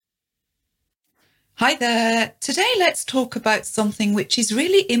Hi there. Today let's talk about something which is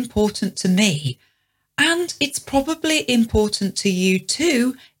really important to me, and it's probably important to you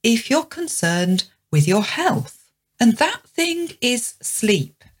too if you're concerned with your health. And that thing is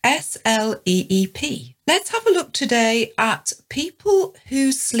sleep, S-L-E-E-P. Let's have a look today at people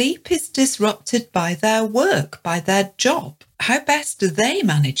whose sleep is disrupted by their work, by their job. How best do they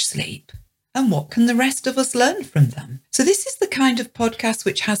manage sleep? And what can the rest of us learn from them? So this is the kind of podcast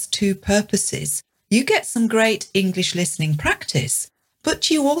which has two purposes. You get some great English listening practice,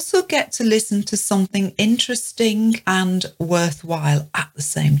 but you also get to listen to something interesting and worthwhile at the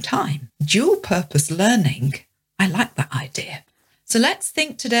same time. Dual purpose learning. I like that idea. So let's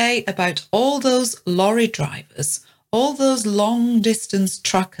think today about all those lorry drivers, all those long distance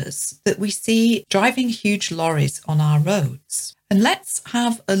truckers that we see driving huge lorries on our roads. And let's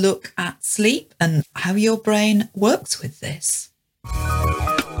have a look at sleep and how your brain works with this.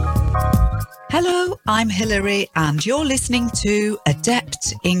 Hello, I'm Hilary and you're listening to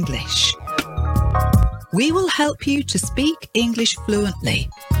Adept English. We will help you to speak English fluently.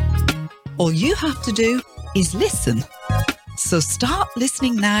 All you have to do is listen. So start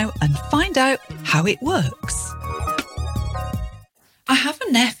listening now and find out how it works. I have a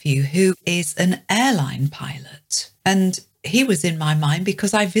nephew who is an airline pilot, and he was in my mind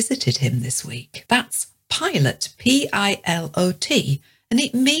because I visited him this week. That's pilot, P-I-L-O-T. And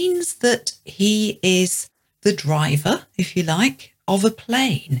it means that he is the driver, if you like, of a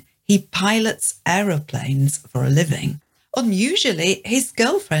plane. He pilots aeroplanes for a living. Unusually, his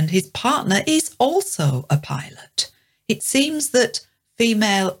girlfriend, his partner, is also a pilot. It seems that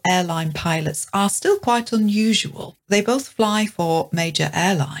female airline pilots are still quite unusual. They both fly for major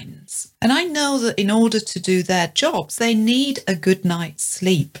airlines. And I know that in order to do their jobs, they need a good night's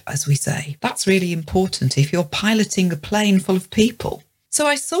sleep, as we say. That's really important if you're piloting a plane full of people. So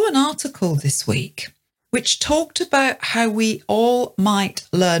I saw an article this week which talked about how we all might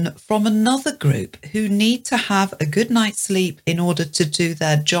learn from another group who need to have a good night's sleep in order to do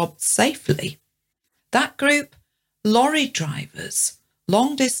their job safely. That group, lorry drivers,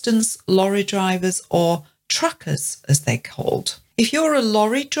 long distance lorry drivers, or truckers as they're called. If you're a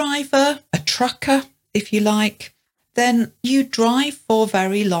lorry driver, a trucker, if you like, then you drive for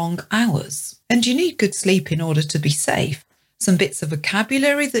very long hours and you need good sleep in order to be safe. Some bits of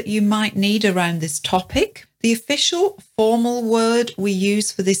vocabulary that you might need around this topic. The official formal word we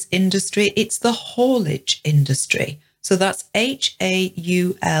use for this industry, it's the haulage industry. So that's H-A-U-L-A-G-E,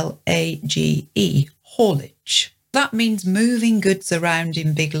 haulage. That means moving goods around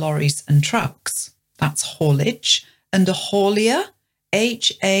in big lorries and trucks. That's haulage. And a haulier,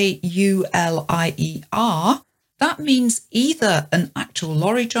 H-A-U-L-I-E-R, that means either an actual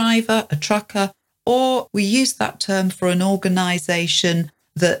lorry driver, a trucker, or we use that term for an organisation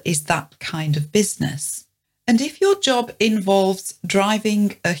that is that kind of business. And if your job involves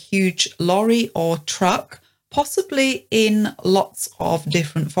driving a huge lorry or truck, possibly in lots of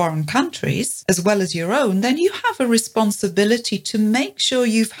different foreign countries, as well as your own, then you have a responsibility to make sure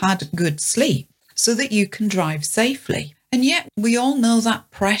you've had good sleep so that you can drive safely. And yet we all know that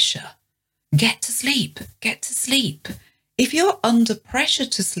pressure. Get to sleep, get to sleep. If you're under pressure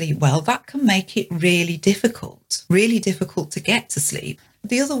to sleep well, that can make it really difficult to get to sleep.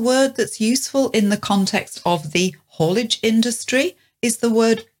 The other word that's useful in the context of the haulage industry is the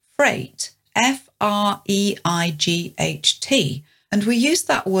word freight, F-R-E-I-G-H-T. And we use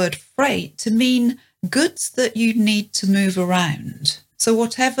that word freight to mean goods that you need to move around. So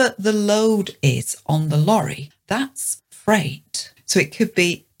whatever the load is on the lorry, that's freight. So it could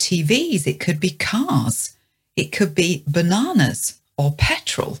be TVs, it could be cars. It could be bananas or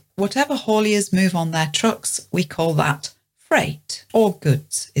petrol. Whatever hauliers move on their trucks, we call that freight, or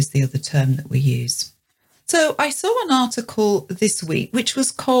goods is the other term that we use. So I saw an article this week which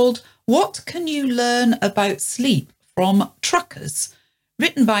was called What Can You Learn About Sleep from Truckers?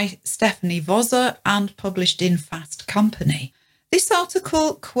 Written by Stephanie Voser and published in Fast Company. This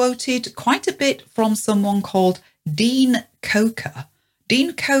article quoted quite a bit from someone called Dean Coker.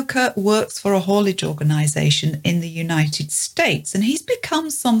 Dean Coker works for a haulage organisation in the United States, and he's become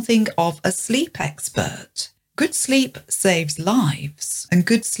something of a sleep expert. Good sleep saves lives, and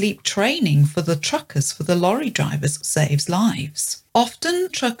good sleep training for the truckers, for the lorry drivers, saves lives. Often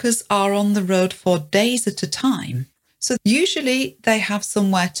truckers are on the road for days at a time, so usually they have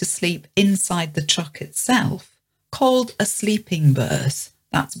somewhere to sleep inside the truck itself, called a sleeping berth.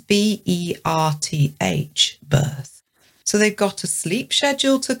 That's B-E-R-T-H, berth. So they've got a sleep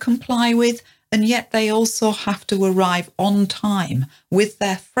schedule to comply with, and yet they also have to arrive on time with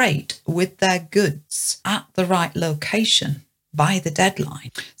their freight, with their goods at the right location. by the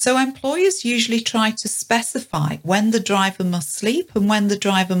deadline. So employers usually try to specify when the driver must sleep and when the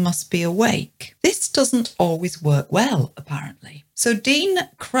driver must be awake. This doesn't always work well, apparently. So Dean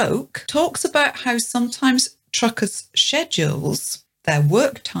Croak talks about how sometimes truckers' schedules, their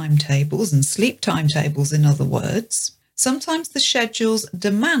work timetables and sleep timetables, in other words, sometimes the schedules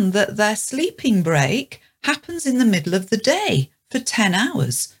demand that their sleeping break happens in the middle of the day for 10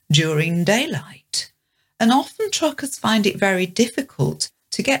 hours during daylight. And often truckers find it very difficult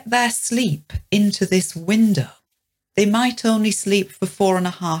to get their sleep into this window. They might only sleep for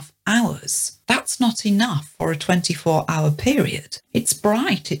 4.5 hours. That's not enough for a 24-hour period. It's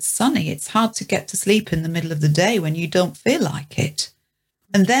bright, it's sunny, it's hard to get to sleep in the middle of the day when you don't feel like it.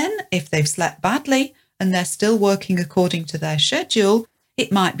 And then, if they've slept badly and they're still working according to their schedule,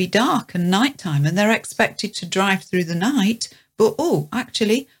 it might be dark and nighttime and they're expected to drive through the night, but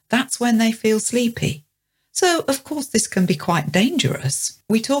actually, that's when they feel sleepy. So, of course, this can be quite dangerous.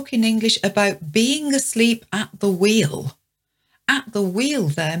 We talk in English about being asleep at the wheel. At the wheel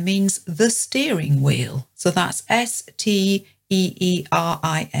there means the steering wheel. So that's steering.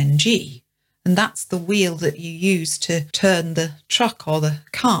 And that's the wheel that you use to turn the truck or the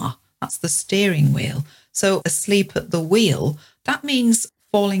car. That's the steering wheel. So asleep at the wheel, that means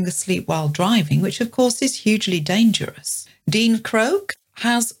falling asleep while driving, which of course is hugely dangerous. Dean Croak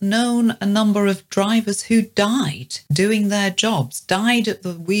has known a number of drivers who died doing their jobs, died at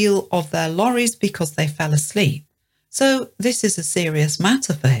the wheel of their lorries because they fell asleep. So this is a serious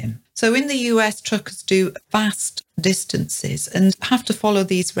matter for him. So in the US, truckers do vast distances and have to follow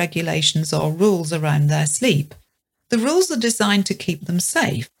these regulations or rules around their sleep. The rules are designed to keep them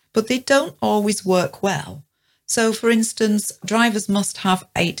safe, but they don't always work well. So for instance, drivers must have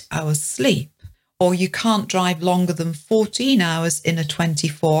 8 hours sleep, or you can't drive longer than 14 hours in a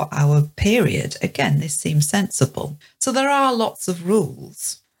 24-hour period. Again, this seems sensible. So there are lots of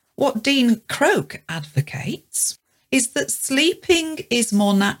rules. What Dean Croak advocates is that sleeping is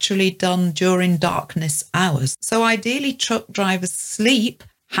more naturally done during darkness hours. So ideally, truck drivers' sleep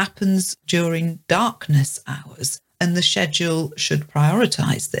happens during darkness hours, and the schedule should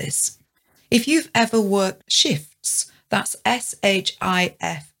prioritise this. If you've ever worked shifts, that's SHIFTS,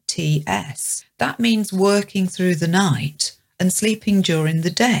 that means working through the night and sleeping during the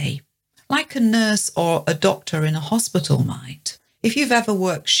day, like a nurse or a doctor in a hospital might. If you've ever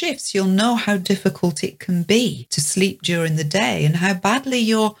worked shifts, you'll know how difficult it can be to sleep during the day and how badly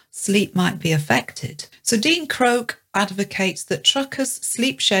your sleep might be affected. So Dean Croak advocates that truckers'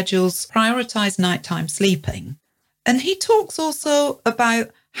 sleep schedules prioritise nighttime sleeping. And he talks also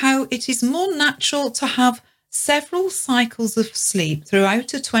about how it is more natural to have several cycles of sleep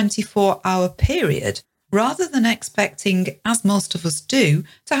throughout a 24-hour period, rather than expecting, as most of us do,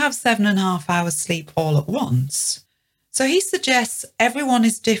 to have 7.5 hours sleep all at once. So he suggests everyone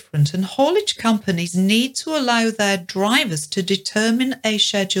is different and haulage companies need to allow their drivers to determine a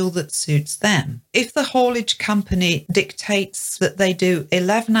schedule that suits them. If the haulage company dictates that they do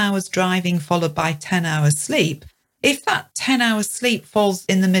 11 hours driving followed by 10 hours sleep, if that 10 hours sleep falls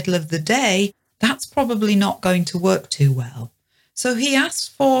in the middle of the day, that's probably not going to work too well. So he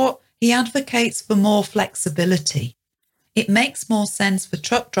advocates for more flexibility. It makes more sense for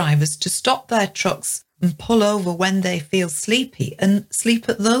truck drivers to stop their trucks and pull over when they feel sleepy and sleep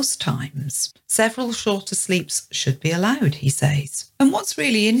at those times. Several shorter sleeps should be allowed, he says. And what's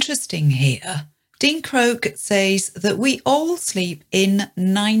really interesting here, Dean Croak says that we all sleep in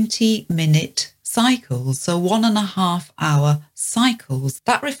 90-minute cycles, so 1.5 hour cycles.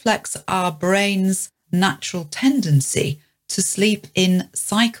 That reflects our brain's natural tendency to sleep in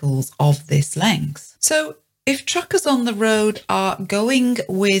cycles of this length. So if truckers on the road are going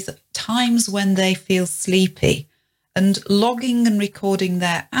with times when they feel sleepy and logging and recording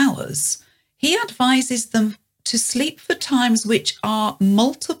their hours, he advises them to sleep for times which are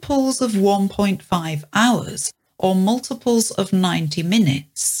multiples of 1.5 hours or multiples of 90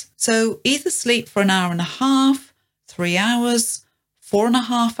 minutes. So either sleep for 1.5 hours, 3 hours,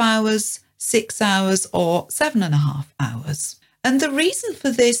 4.5 hours, 6 hours, or 7.5 hours. And the reason for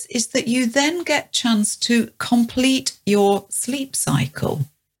this is that you then get chance to complete your sleep cycle.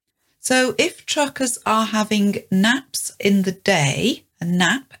 So if truckers are having naps in the day, a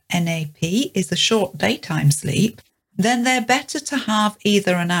nap, N-A-P, is a short daytime sleep, then they're better to have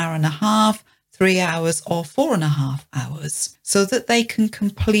either 1.5 hours, 3 hours, or 4.5 hours so that they can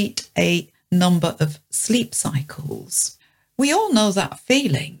complete a number of sleep cycles. We all know that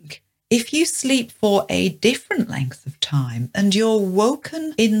feeling. If you sleep for a different length of time and you're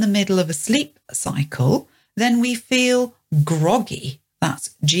woken in the middle of a sleep cycle, then we feel groggy.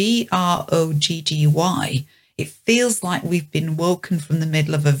 That's Groggy. It feels like we've been woken from the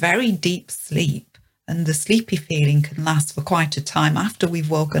middle of a very deep sleep, and the sleepy feeling can last for quite a time after we've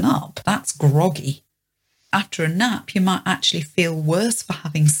woken up. That's groggy. After a nap, you might actually feel worse for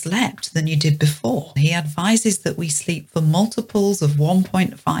having slept than you did before. He advises that we sleep for multiples of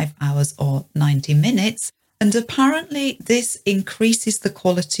 1.5 hours or 90 minutes, and apparently this increases the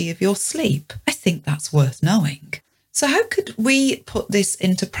quality of your sleep. I think that's worth knowing. So how could we put this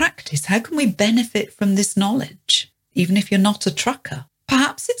into practice? How can we benefit from this knowledge, even if you're not a trucker?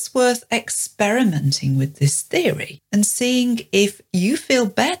 Perhaps it's worth experimenting with this theory and seeing if you feel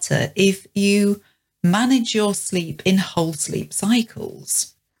better if you manage your sleep in whole sleep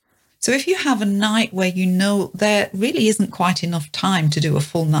cycles. So if you have a night where you know there really isn't quite enough time to do a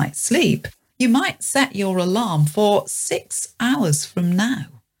full night's sleep, you might set your alarm for 6 hours from now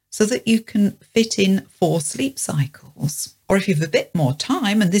so that you can fit in 4 sleep cycles. Or if you have a bit more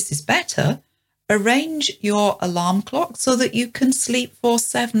time, and this is better, arrange your alarm clock so that you can sleep for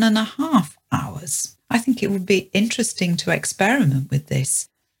 7.5 hours. I think it would be interesting to experiment with this.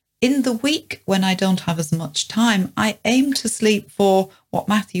 In the week when I don't have as much time, I aim to sleep for what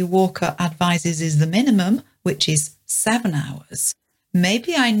Matthew Walker advises is the minimum, which is 7 hours.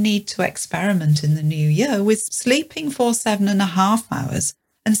 Maybe I need to experiment in the new year with sleeping for 7.5 hours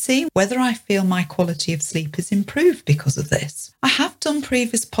and seeing whether I feel my quality of sleep is improved because of this. I have done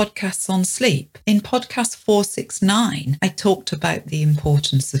previous podcasts on sleep. In podcast 469, I talked about the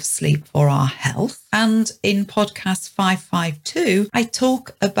importance of sleep for our health. And in podcast 552, I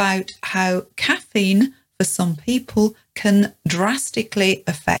talk about how caffeine for some people can drastically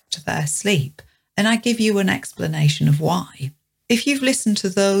affect their sleep. And I give you an explanation of why. If you've listened to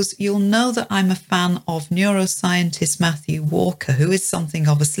those, you'll know that I'm a fan of neuroscientist Matthew Walker, who is something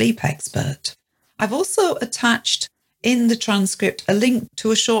of a sleep expert. I've also attached in the transcript a link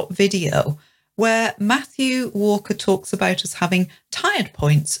to a short video where Matthew Walker talks about us having tired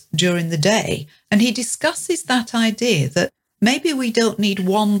points during the day. And he discusses that idea that maybe we don't need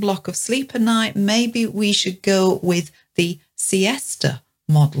one block of sleep a night. Maybe we should go with the siesta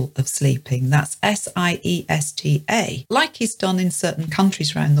model of sleeping. That's SIESTA, like he's done in certain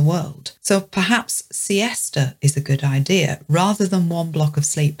countries around the world. So perhaps siesta is a good idea rather than one block of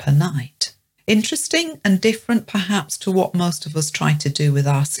sleep per night. Interesting and different perhaps to what most of us try to do with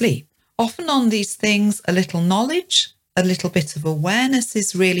our sleep. Often on these things, a little knowledge, a little bit of awareness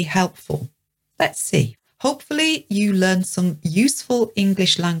is really helpful. Let's see. Hopefully you learned some useful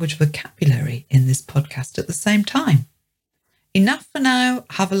English language vocabulary in this podcast at the same time. Enough for now.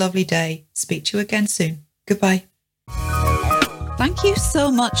 Have a lovely day. Speak to you again soon. Goodbye. Thank you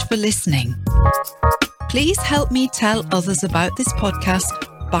so much for listening. Please help me tell others about this podcast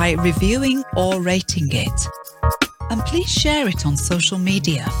by reviewing or rating it. And please share it on social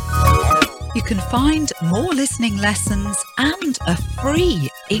media. You can find more listening lessons and a free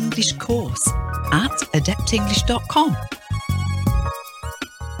English course at adeptenglish.com.